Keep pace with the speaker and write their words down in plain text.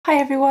Hi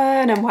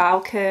everyone and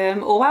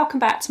welcome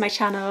back to my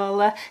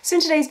channel. So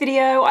in today's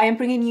video I am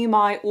bringing you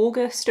my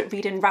August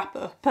reading wrap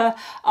up.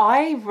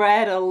 I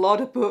read a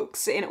lot of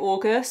books in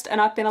August and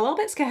I've been a little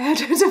bit scared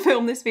to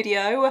film this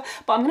video,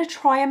 but I'm going to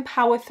try and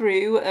power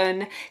through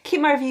and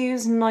keep my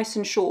reviews nice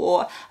and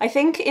short. I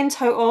think in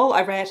total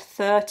I read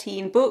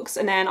 13 books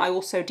and then I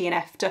also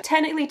DNF'd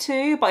technically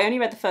 2, but I only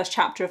read the first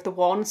chapter of the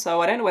one,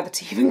 so I don't know whether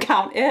to even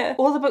count it.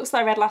 All the books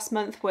that I read last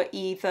month were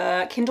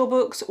either Kindle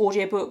books,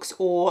 audiobooks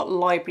or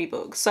library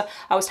books.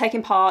 I was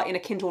taking part in a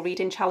Kindle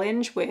reading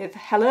challenge with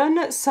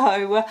Helen,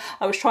 so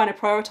I was trying to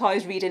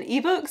prioritise reading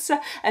ebooks,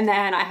 and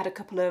then I had a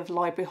couple of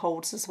library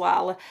holds as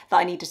well that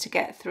I needed to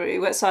get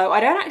through. So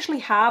I don't actually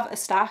have a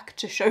stack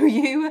to show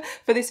you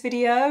for this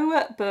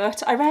video,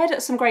 but I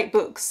read some great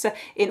books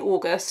in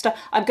August.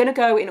 I'm going to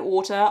go in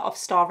order of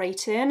star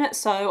rating,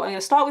 so I'm going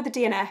to start with the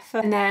DNF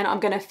and then I'm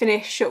going to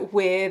finish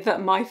with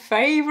my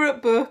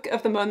favourite book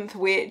of the month,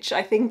 which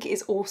I think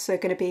is also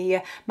going to be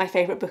my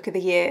favourite book of the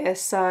year.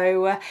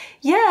 So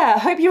yeah, I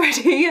hope you're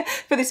ready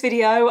for this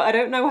video. I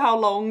don't know how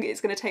long it's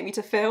going to take me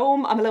to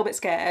film. I'm a little bit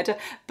scared,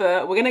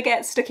 but we're going to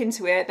get stuck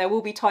into it. There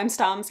will be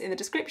timestamps in the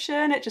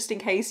description just in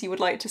case you would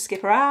like to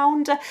skip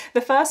around. The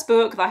first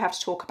book that I have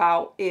to talk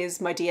about is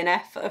my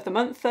DNF of the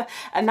month,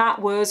 and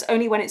that was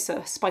Only When It's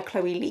Us by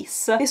Chloe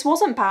Liese. This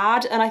wasn't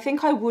bad, and I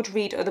think I would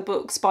read other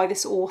books by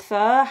this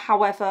author.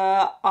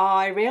 However,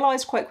 I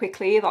realised quite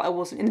quickly that I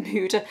wasn't in the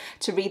mood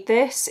to read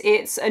this.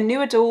 It's a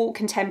new adult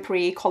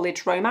contemporary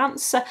college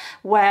romance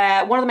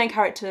where one of the main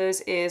characters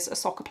is a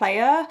soccer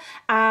player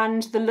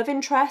and the love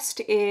interest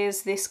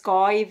is this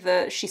guy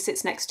that she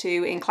sits next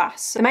to in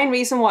class. The main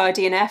reason why I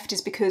DNF'd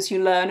is because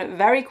you learn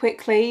very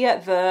quickly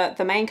that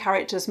the main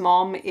character's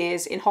mom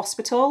is in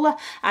hospital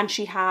and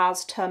she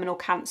has terminal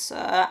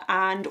cancer,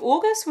 and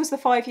August was the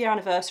 5-year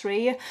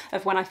anniversary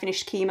of when I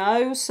finished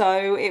chemo,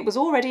 so it was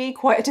already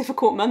quite a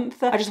difficult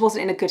month. I just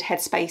wasn't in a good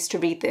headspace to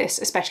read this,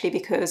 especially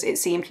because it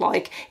seemed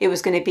like it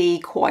was going to be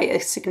quite a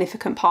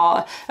significant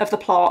part of the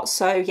plot.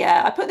 So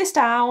yeah, I put this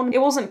down.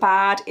 It wasn't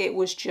bad, it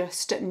was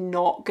just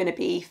not going to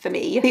be for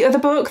me. The other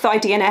book that I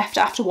DNF'd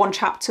after one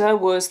chapter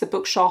was The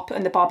Bookshop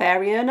and the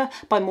Barbarian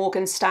by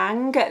Morgan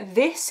Stang.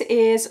 This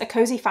is a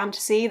cosy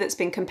fantasy that's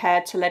been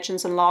compared to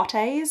Legends and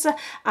Lattes,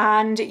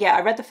 and yeah,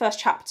 I read the first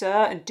chapter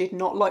and did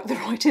not like the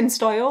writing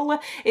style.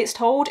 It's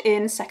told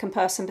in second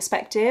person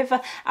perspective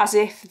as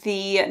if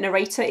the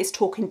narrator is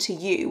talking to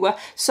you.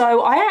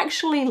 So I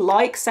actually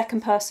like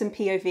second person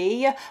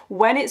POV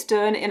when it's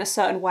done in a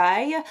certain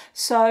way.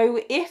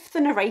 So if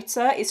the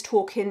narrator is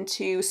talking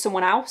to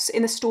someone else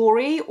in the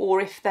story,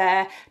 or if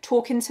they're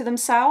talking to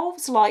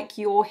themselves, like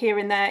you're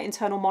hearing their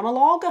internal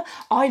monologue,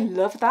 I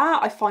love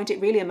that. I find it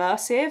really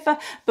immersive.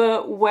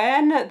 But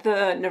when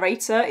the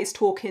narrator is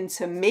talking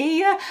to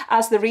me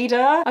as the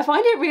reader, I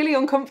find it really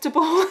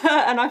uncomfortable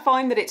and I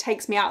find that it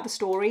takes me out of the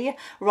story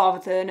rather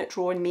than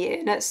drawing me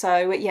in.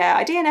 So yeah,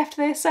 I DNF'd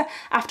this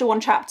after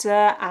one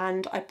chapter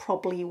and I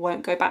probably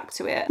won't go back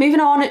to it. Moving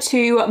on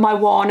to my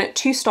one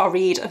 2-star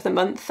read of the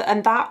month,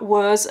 and that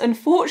was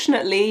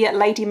unfortunately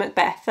Lady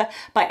Macbeth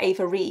by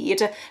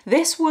Reid.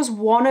 This was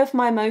one of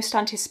my most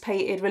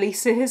anticipated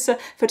releases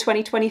for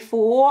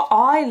 2024.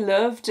 I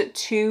loved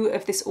 2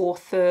 of this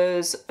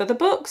author's other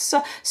books.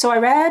 So I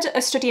read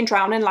A Study in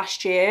Drowning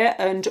last year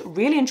and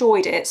really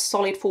enjoyed it,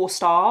 solid 4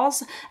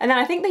 stars. And then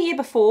I think the year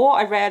before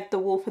I read The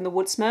Wolf and the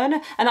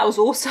Woodsman, and that was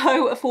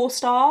also 4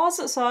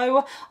 stars.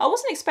 So I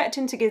wasn't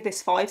expecting to give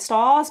this 5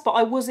 stars, but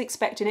I was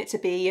expecting it to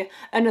be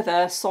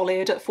another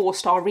solid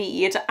 4-star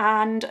read.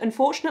 And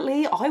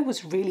unfortunately, I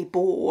was really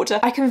bored.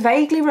 I can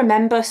vaguely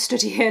remember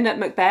studying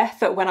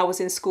Macbeth when I was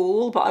in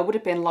school, but I would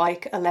have been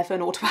like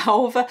 11 or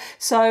 12.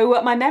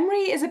 So my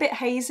memory is a bit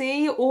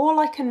hazy. All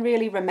I can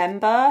really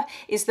remember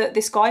is that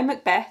this guy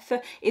Macbeth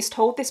is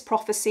told this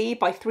prophecy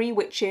by 3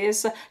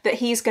 witches that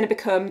he's going to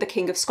become the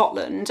King of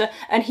Scotland,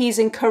 and he's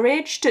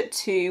encouraged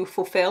to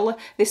fulfill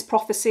this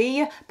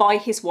prophecy by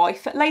his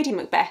wife Lady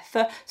Macbeth.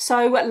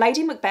 So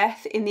Lady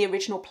Macbeth in the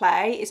original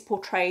play is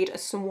portrayed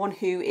as someone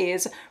who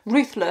is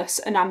ruthless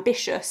and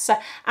ambitious,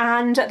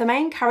 and the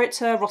main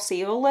character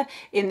Rossile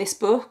in this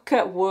book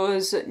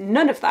was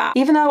none of that.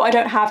 Even though I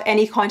don't have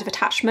any kind of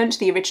attachment to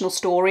the original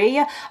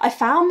story, I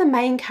found the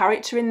main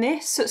character in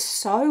this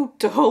so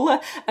dull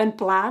and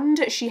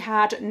bland. She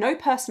had no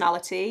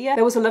personality.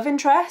 There was a love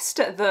interest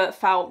that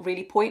felt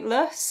really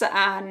pointless,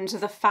 and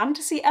the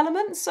fantasy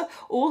elements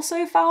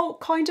also felt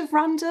kind of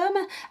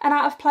random and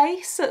out of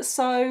place.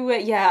 So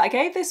yeah, I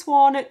gave this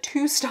one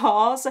 2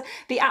 stars.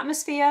 The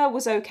atmosphere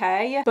was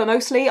okay, but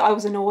mostly I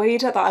was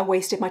annoyed that I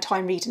wasted my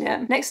time reading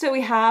it. Next up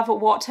we have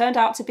what turned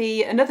out to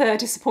be another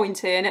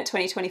disappointing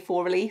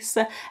 2024 release,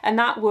 and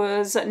that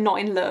was Not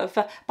in Love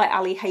by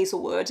Ali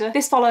Hazelwood.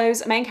 This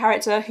follows a main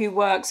character who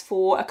works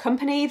for a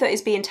company that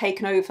is being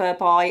taken over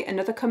by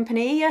another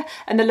company,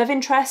 and the love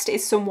interest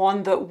is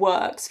someone that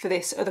works for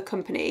this other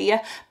company,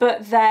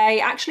 but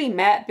they actually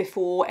met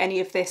before any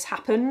of this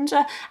happened,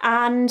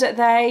 and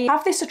they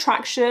have this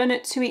attraction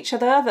to each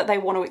other that they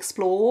want to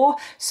explore,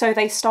 so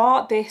they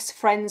start this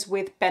friends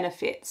with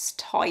benefits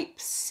type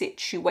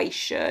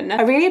situation.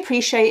 I really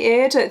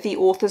appreciated the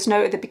author's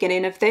note at the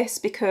beginning of this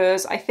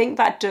because I think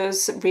that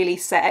does really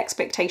set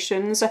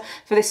expectations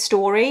for this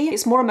story.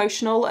 It's more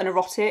emotional and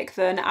erotic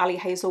than Ali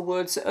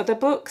Hazelwood's other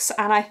books,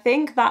 and I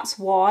think that's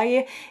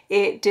why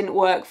it didn't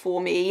work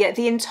for me.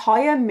 The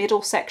entire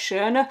middle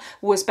section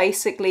was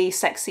basically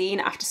sex scene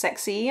after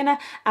sex scene, and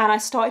I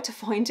started to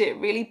find it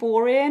really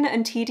boring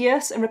and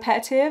tedious and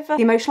repetitive. The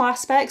emotional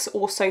aspects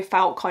also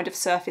felt kind of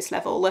surface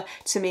level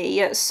to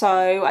me,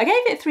 so I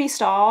gave it 3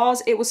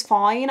 stars. It was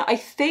fine. I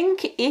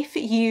think if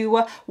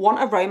you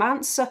want a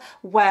romance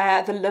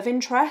where the love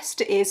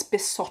interest is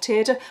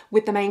besotted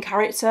with the main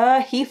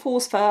character, he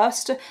falls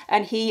first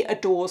and he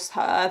adores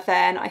her,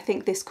 then I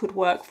think this could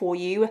work for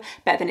you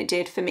better than it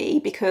did for me,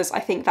 because I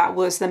think that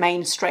was the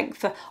main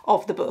strength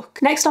of the book.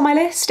 Next on my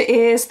list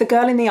is The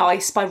Girl in the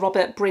Ice by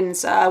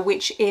Bryndza,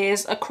 which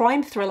is a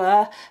crime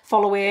thriller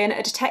following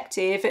a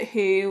detective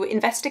who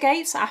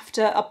investigates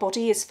after a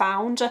body is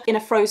found in a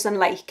frozen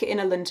lake in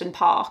a London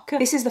park.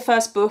 This is the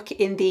first book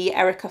in the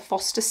Erica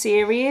Foster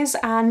series,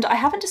 and I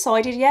haven't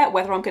decided yet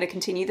whether I'm going to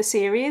continue the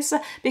series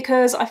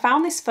because I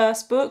found this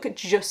first book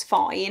just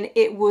fine.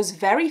 It was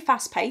very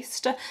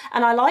fast-paced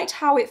and I liked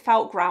how it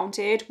felt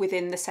grounded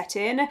within the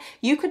setting.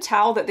 You could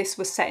tell that this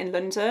was set in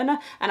London,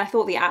 and I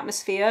thought the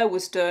atmosphere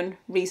was done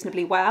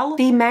reasonably well.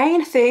 The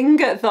main thing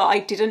that I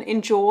didn't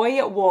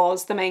enjoy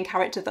was the main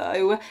character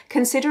though.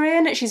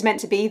 Considering she's meant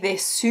to be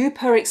this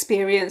super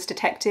experienced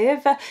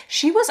detective,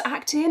 she was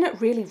acting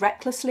really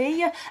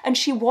recklessly and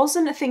she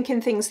wasn't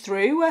thinking things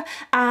through,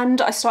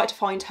 and I started to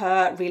find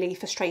her really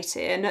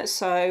frustrating.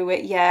 So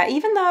yeah,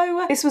 even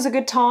though this was a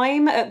good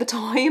time at the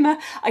time,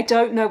 I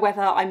don't know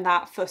whether I'm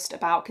that fussed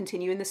about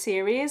continuing the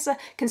series,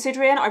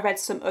 considering I read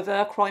some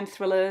other crime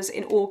thrillers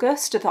in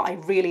August that I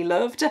really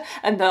loved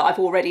and that I've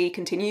already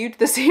continued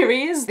the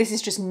series. This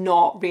is just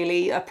not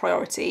really a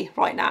priority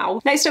right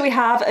now. Next up we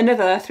have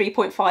another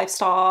 3.5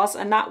 stars,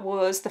 and that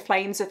was The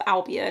Flames of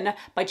Albiyon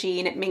by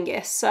Jean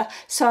Mingus.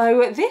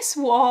 So this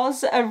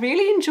was a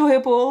really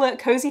enjoyable,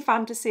 cozy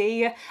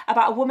fantasy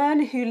about a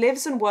woman who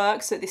lives and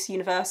works at this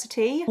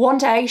university. One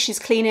day she's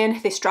cleaning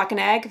this dragon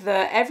egg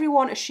that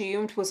everyone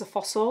assumed was a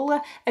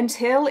fossil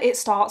until it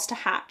starts to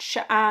hatch,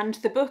 and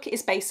the book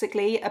is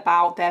basically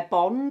about their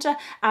bond,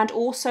 and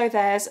also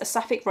there's a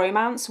sapphic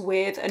romance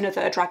with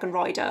another dragon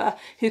rider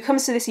who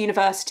comes to this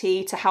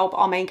university to help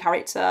our main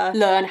character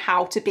learn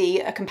how to be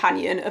a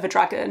companion of a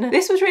dragon.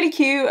 This was really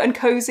cute and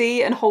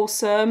cozy and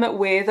wholesome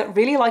with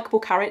really likeable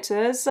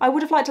characters. I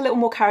would have liked a little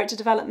more character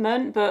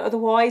development, but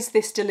otherwise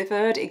this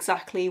delivered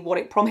exactly what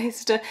it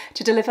promised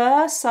to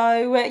deliver.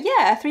 So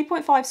yeah,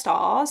 3.5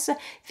 stars.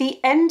 The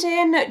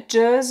ending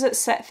does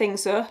set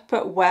things up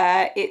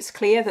where it's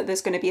clear that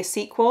there's going to be a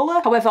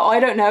sequel. However, I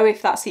don't know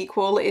if that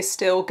sequel is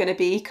still going to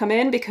be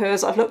coming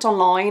because I've looked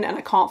online and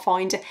I can't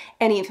find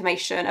any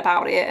information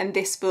about it, and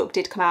this book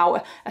did come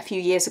out a few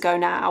years ago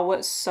now.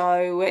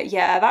 So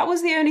yeah, that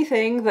was the only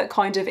thing that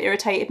kind of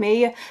irritated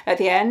me at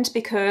the end,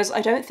 because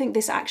I don't think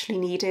this actually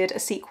needed a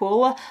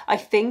sequel. I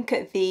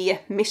think the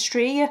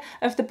mystery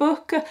of the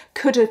book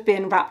could have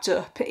been wrapped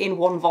up in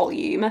one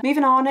volume.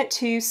 Moving on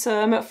to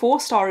some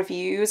 4-star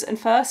reviews, and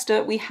first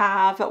up we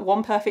have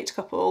One Perfect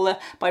Couple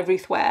by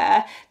Ruth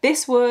Ware.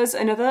 This was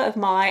another of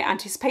my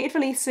anticipated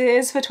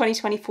releases for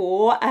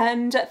 2024,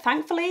 and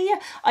thankfully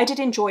I did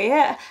enjoy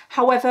it.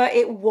 However,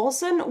 it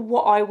wasn't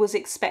what I was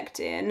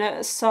expecting.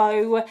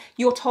 So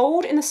you're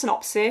told in the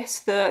synopsis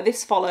that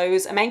this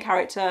follows a main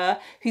character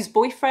whose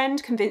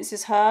boyfriend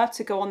convinces her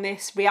to go on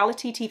this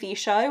reality TV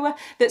show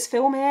that's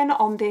filming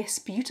on this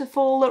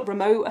beautiful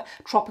remote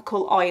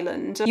tropical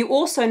island. You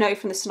also know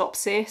from the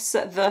synopsis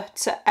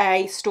that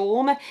a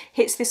storm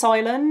hits this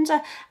island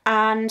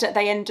and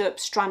they end up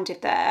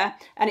stranded there,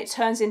 and it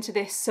turns into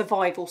this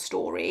survival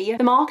story.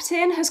 The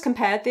marketing has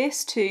compared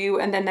this to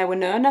And Then There Were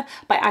None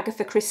by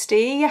Agatha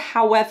Christie.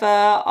 However,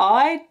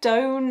 I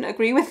don't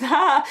agree with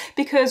that,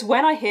 because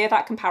when I hear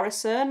that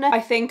comparison, I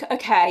think,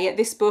 okay,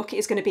 this book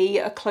is going to be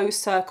a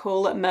closed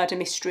circle murder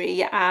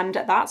mystery, and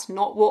that's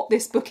not what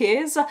this book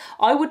is.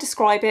 I would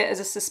describe it as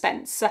a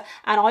suspense,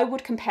 and I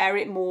would compare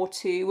it more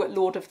to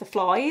Lord of the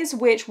Flies,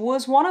 which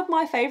was one of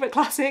my favourite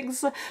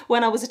classics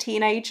when I was a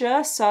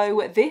teenager,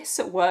 so this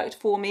worked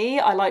for me.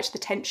 I liked the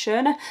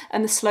tension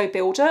and the slow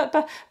build-up,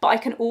 but I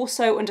can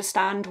also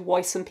understand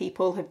why some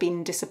people have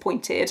been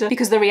disappointed,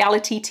 because the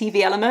reality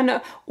TV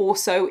element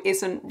also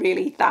isn't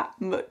really that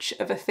much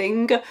of a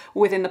thing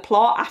within the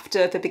plot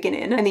after the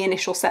beginning and the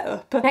initial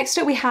setup. Next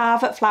up we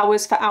have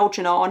Flowers for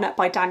Algernon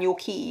by Daniel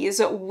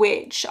Keyes,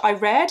 which I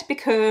read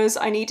because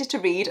I needed to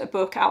read a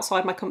book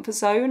outside my comfort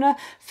zone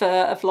for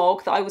a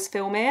vlog that I was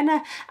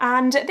filming,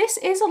 and this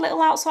is a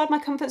little outside my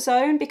comfort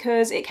zone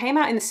because it came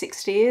out in the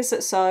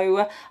 60s,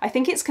 so I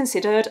think it's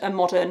considered a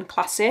modern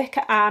classic,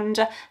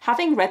 and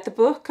having read the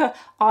book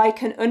I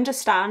can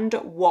understand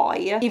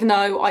why. Even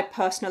though I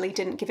personally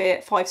didn't give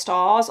it 5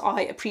 stars,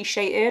 I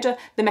appreciated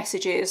the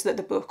messages that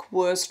the book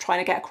was trying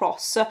to get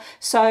across.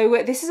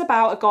 So this is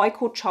about a guy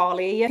called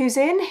Charlie who's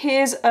in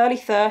his early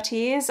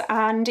 30s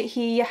and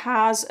he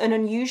has an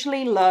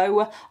unusually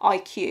low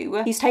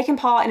IQ. He's taken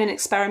part in an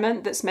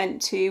experiment that's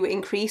meant to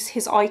increase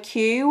his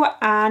IQ,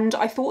 and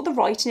I thought the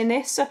writing in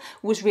this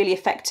was really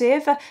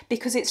effective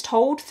because it's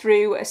told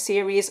through a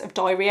series of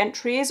diary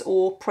entries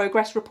or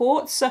progress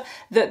reports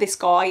that this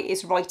guy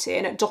is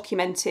writing,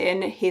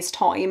 documenting his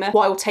time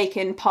while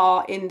taking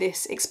part in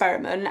this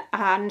experiment,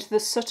 and the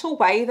subtle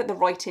way that the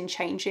writing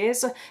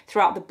changes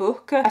throughout the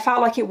book, I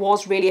felt like it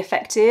was really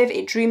effective.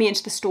 It drew me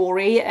into the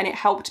story and it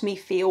helped me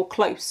feel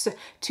close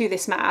to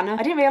this man.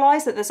 I didn't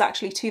realise that there's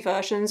actually two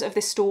versions of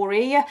this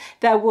story.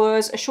 There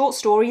was a short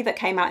story that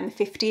came out in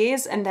the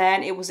 50s and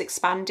then it was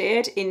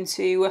expanded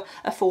into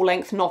a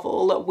full-length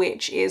novel,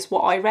 which is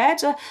what I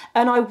read,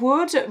 and I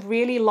would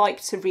really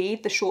like to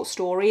read the short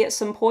story at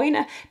some point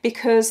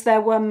because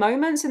there were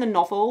moments in the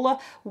novel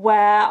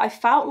where I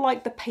felt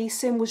like the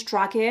pacing was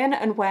dragging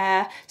and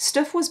where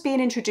stuff was being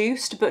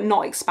introduced but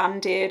not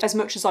expanded as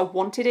much as I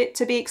wanted it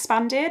to be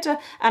expanded,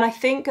 and I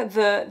think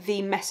that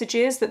the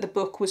messages that the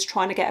book was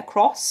trying to get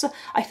across,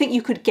 I think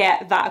you could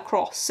get that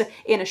across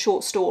in a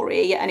short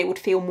story and it would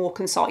feel more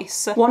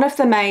concise. One of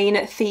the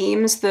main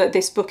themes that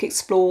this book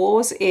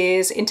explores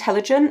is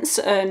intelligence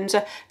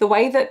and the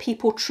way that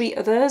people treat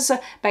others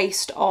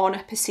based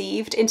on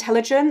perceived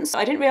intelligence.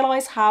 I didn't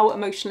realise how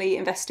emotionally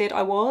invested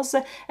I was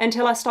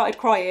until I started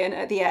crying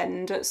at the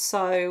end,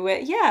 so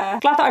yeah.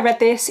 Glad that I read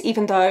this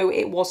even though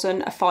it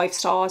wasn't a 5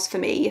 stars for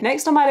me.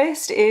 Next on my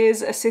list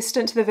is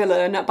Assistant to the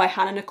Villain by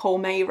Nicole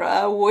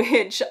Maehrer,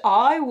 which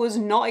I was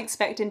not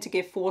expecting to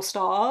give 4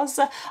 stars.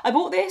 I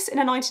bought this in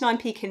a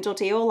 99p Kindle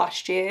deal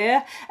last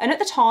year, and at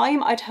the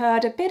time I'd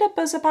heard a bit of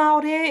buzz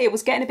about it. It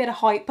was getting a bit of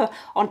hype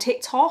on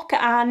TikTok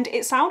and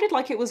it sounded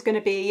like it was going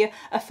to be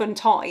a fun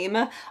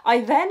time.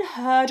 I then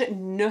heard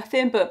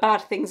nothing but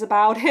bad things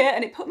about it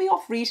and it put me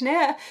off reading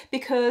it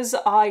because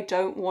I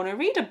don't want to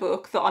read a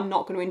book that I'm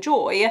not going to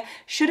enjoy.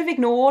 Should have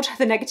ignored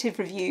the negative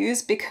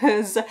reviews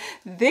because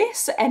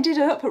this ended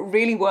up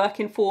really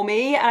working for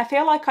me, and I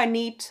feel like I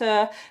need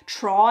to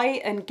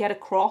try and get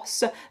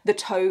across the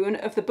tone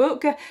of the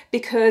book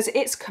because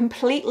it's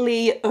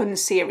completely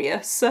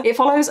unserious. It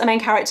follows a main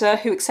character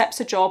who accepts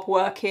a job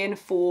working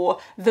for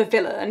the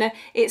villain.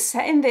 It's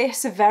set in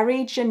this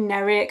very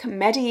generic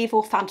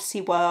medieval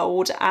fantasy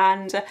world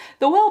and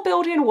the world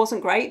building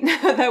wasn't great.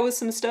 There was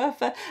some stuff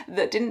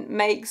that didn't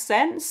make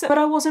sense, but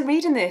I wasn't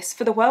reading this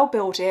for the world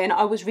building.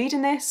 I was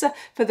reading this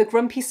for the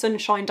grumpy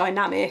sunshine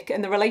dynamic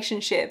and the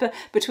relationship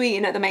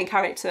between the main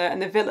character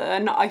and the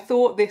villain. I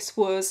thought this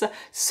was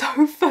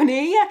so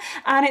funny,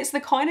 and it's the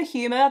kind of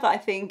humour that I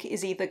think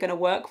is either going to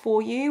work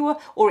for you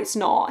or it's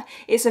not.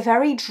 It's a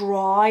very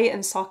dry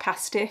and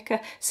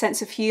sarcastic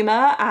sense of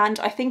humour, and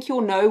I think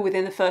you'll know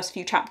within the first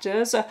few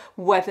chapters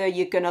whether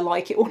you're going to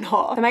like it or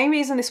not. The main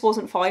reason this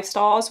wasn't 5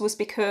 stars was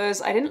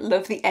because I didn't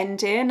love the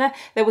ending.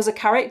 There was a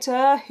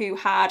character who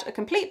had a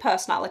complete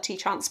personality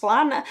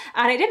transplant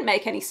and it didn't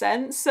make any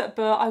sense,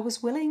 but I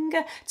was willing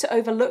to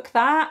overlook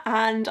that,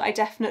 and I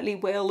definitely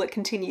will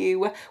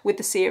continue with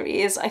the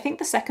series. I think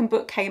the second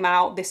book came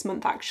out this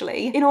month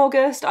actually. In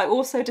August, I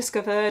also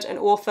discovered an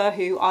author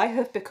who I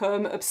have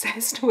become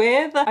obsessed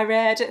with. I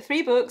read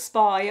 3 books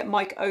by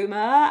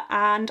Omer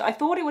and I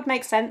thought it would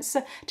make sense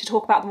to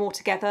talk about them all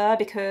together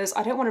because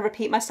I don't want to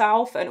repeat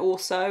myself, and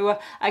also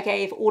I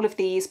gave all of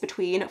these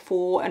between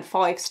 4 and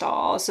 5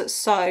 stars.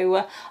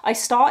 So I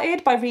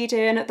started by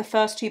reading the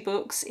first 2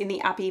 books in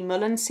the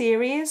Mullen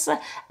series,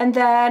 and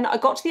then I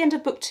got to the end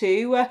of book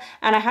 2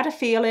 and I had a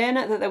feeling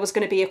that there was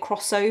going to be a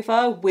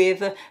crossover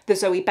with the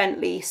Zoe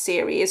Bentley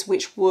series,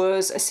 which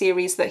was a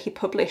series that he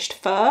published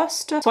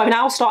first. So I've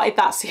now started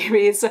that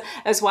series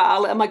as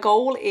well, and my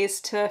goal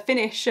is to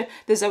finish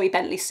the Zoe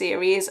Bentley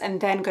series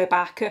and then go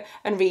back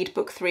and read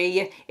book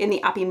 3 in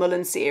the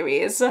Mullen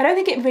series. I don't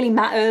think it really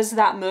matters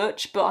that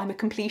much, but I'm a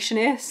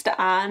completionist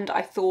and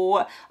I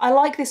thought I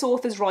like this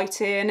author's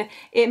writing.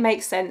 It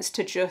makes sense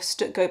to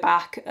just go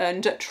back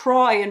and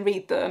try and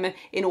read them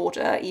in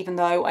order, even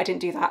though I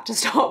didn't do that to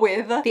start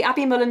with.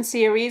 The Mullen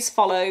series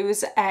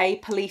follows a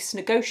police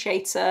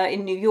negotiator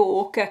in New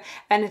York,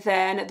 and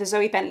then the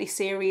Zoe Bentley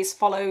series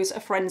follows a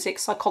forensic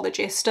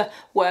psychologist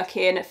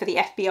working for the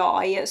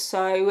FBI.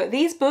 So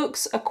these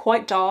books are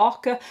quite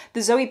dark.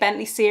 The Zoe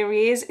Bentley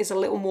series is a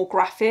little more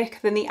graphic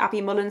than the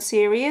Mullen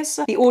series.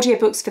 The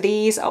audiobooks for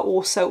these are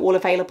also all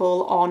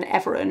available on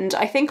Everend.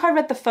 I think I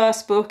read the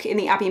first book in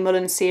the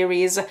Mullen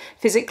series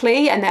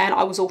physically and then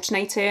I was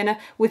alternating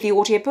with the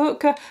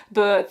audiobook,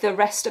 but the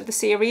rest of the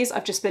series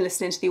I've just been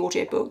listening to the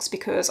audiobooks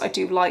because I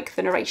do like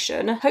the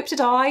narration. Hope to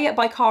Die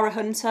by Cara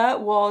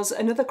was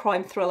another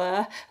crime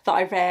thriller that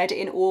I read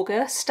in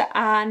August,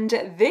 and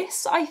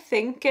this I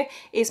think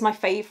is my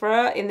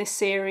favourite in this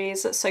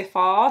series so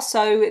far.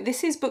 So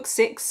this is book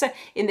 6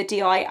 in the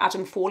D.I.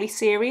 Adam Fawley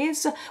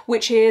series,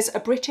 which is a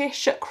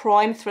British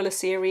crime thriller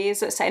series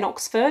set in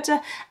Oxford,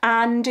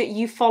 and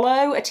you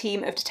follow a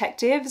team of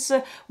detectives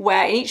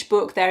where in each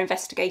book they're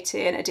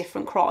investigating a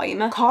different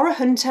crime. Cara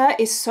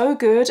is so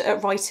good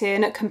at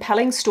writing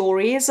compelling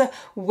stories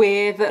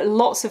with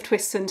lots of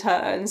twists and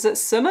turns,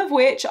 some of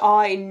which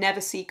I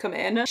never see come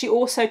in. She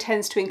also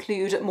tends to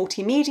include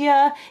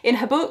multimedia in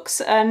her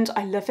books, and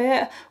I love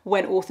it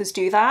when authors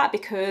do that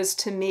because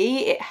to me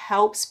essentially it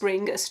helps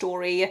bring a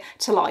story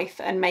to life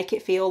and make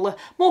it feel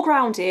more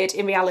grounded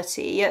in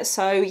reality.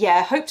 So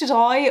yeah, Hope to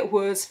Die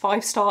was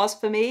 5 stars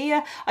for me.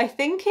 I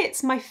think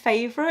it's my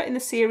favourite in the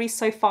series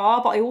so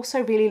far, but I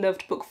also really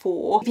loved book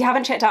 4. If you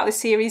haven't checked out this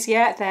series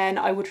yet, then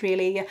I would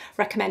really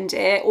recommend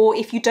it. Or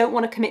if you don't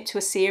want to commit to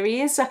a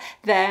series,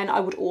 then I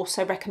would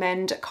also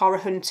recommend Cara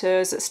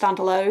Hunter's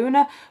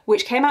Standalone,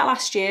 which came out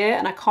last year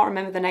and I can't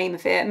remember the name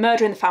of it.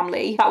 Murder in the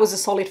Family. That was a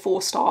solid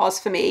 4 stars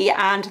for me,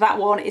 and that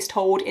one is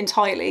told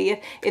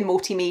entirely in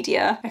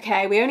multimedia.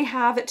 Okay, we only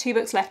have 2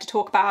 books left to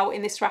talk about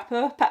in this wrap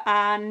up,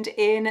 and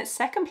in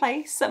second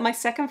place, my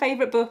second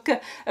favourite book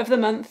of the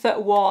month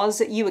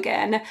was You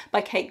Again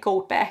by Kate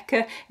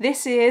Goldbeck.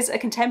 This is a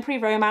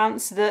contemporary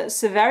romance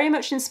that's very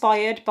much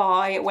inspired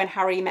by When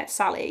Harry Met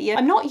Sally.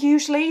 I'm not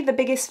usually the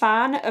biggest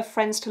fan of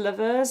friends to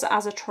lovers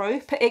as a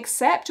trope,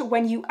 except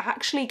when you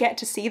actually get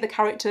to see the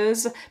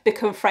characters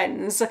become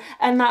friends,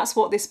 and that's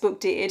what this book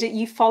did.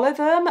 You follow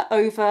them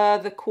over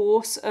the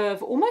course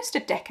of almost a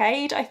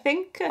decade, I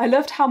think. I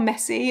loved how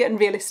messy and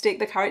realistic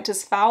the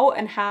characters felt,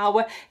 and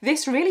how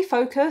this really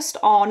focused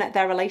on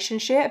their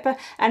relationship,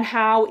 and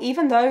how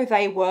even though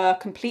they were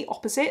complete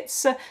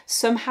opposites,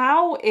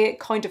 somehow it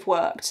kind of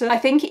worked. I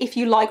think if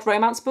you like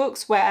romance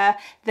books where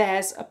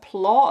there's a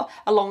plot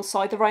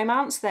alongside the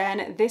romance,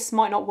 then this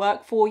might not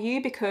work for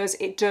you, because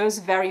it does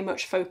very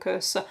much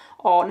focus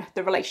on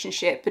the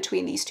relationship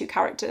between these 2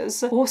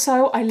 characters.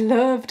 Also, I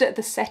loved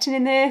the setting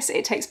in this.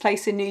 It takes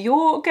place in New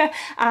York,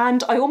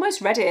 and I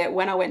almost read it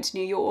when I went to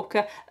New York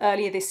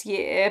earlier this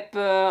year,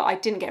 but I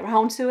didn't get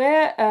around to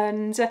it,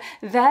 and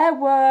there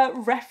were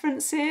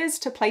references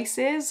to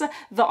places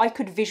that I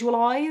could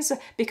visualise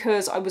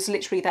because I was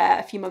literally there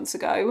a few months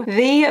ago.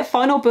 The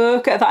final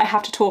book that I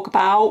have to talk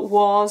about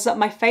was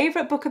my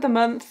favourite book of the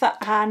month,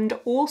 and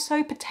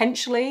also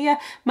potentially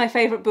my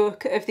favourite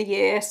book of the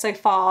year so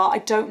far. I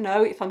don't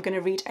know if I'm going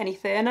to read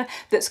anything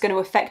that's going to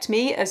affect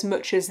me as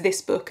much as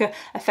this book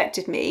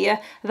affected me.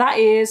 That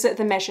is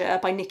The Measure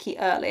by Nikki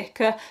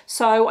Erlick.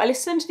 So I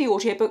listened to the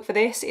audiobook for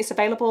this. It's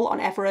available on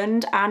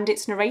Everend, and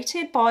it's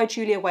narrated by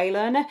Julia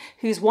Whelan,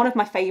 who's one of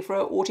my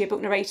favourite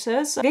audiobook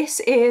narrators. This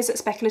is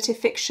speculative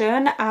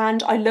fiction,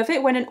 and I love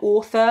it when an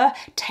author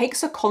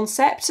takes a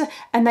concept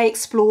and they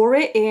explore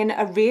it in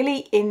a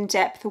really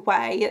in-depth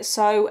way.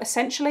 So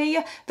essentially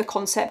the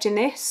concept in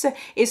this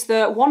is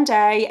that one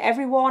day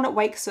everyone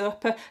wakes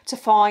up to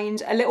find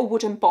a little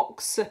wooden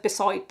box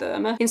beside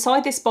them.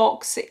 Inside this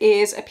box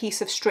is a piece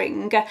of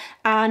string,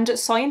 and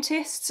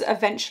scientists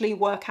eventually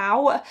work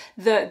out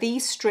that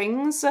these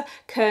strings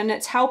can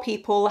tell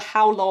people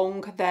how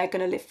long they're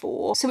going to live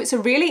for. So it's a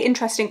really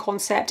interesting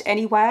concept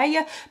anyway,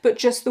 but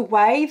just the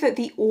way that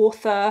the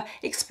author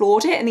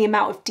explored it and the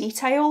amount of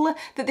detail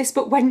that this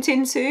book went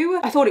into,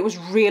 I thought it was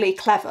really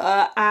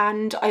clever,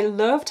 and I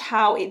loved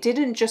how it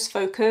didn't just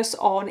focus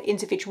on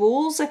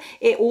individuals,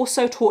 it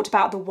also talked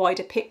about the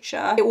wider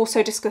picture. It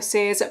also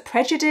discusses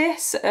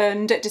prejudice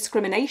and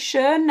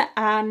discrimination,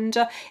 and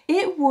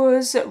it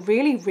was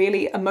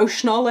really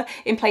emotional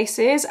in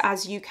places,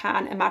 as you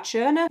can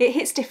imagine. It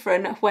hits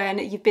different when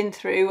you've been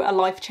through a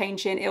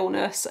life-changing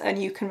illness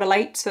and you can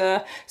relate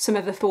to some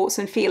of the thoughts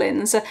and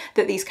feelings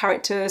that these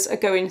characters are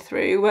going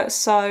through.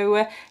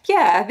 So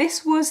yeah,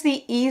 this was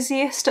the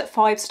easiest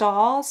 5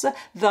 stars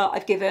that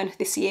I've given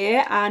this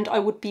year, and I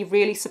would be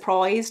really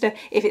surprised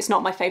if it's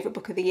not my favourite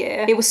book of the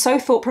year. It was so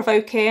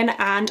thought-provoking,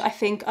 and I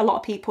think a lot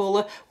of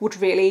people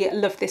would really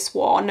love this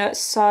one.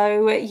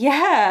 So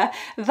yeah,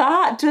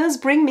 that does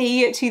bring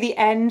me to the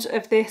end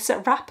of this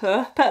wrap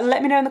up.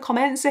 Let me know in the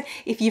comments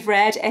if you've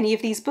read any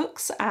of these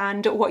books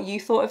and what you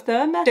thought of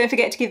them. Don't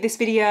forget to give this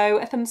video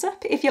a thumbs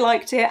up if you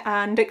liked it,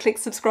 and click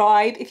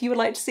subscribe if you would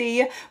like to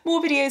see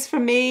more videos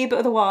from me, but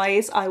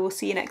otherwise I will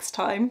see you next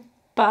time.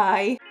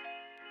 Bye.